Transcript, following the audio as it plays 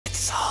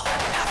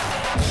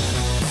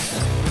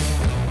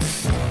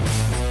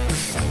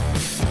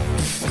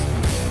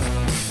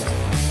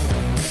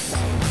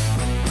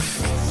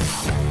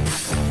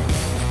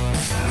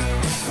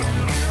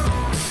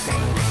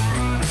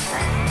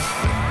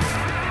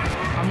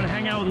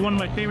out with one of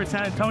my favorite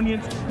San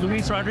Antonians,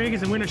 Raul Arriaga,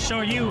 and we're going to show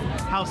you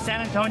how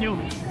San Antonio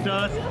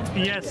does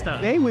fiesta.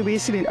 Today we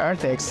visited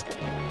EarthX,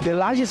 the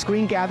largest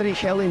green gathering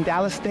held in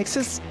Dallas,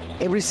 Texas,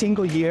 every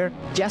single year,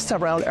 just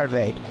around Earth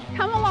Day.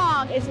 Come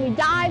along as we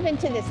dive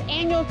into this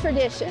annual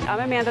tradition.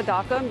 I'm Amanda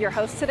Dockham, your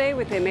host today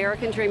with the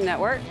American Dream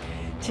Network.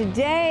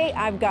 Today,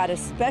 I've got a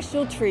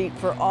special treat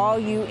for all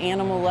you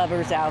animal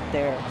lovers out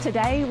there.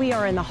 Today, we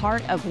are in the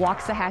heart of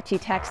Waxahachie,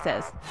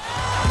 Texas.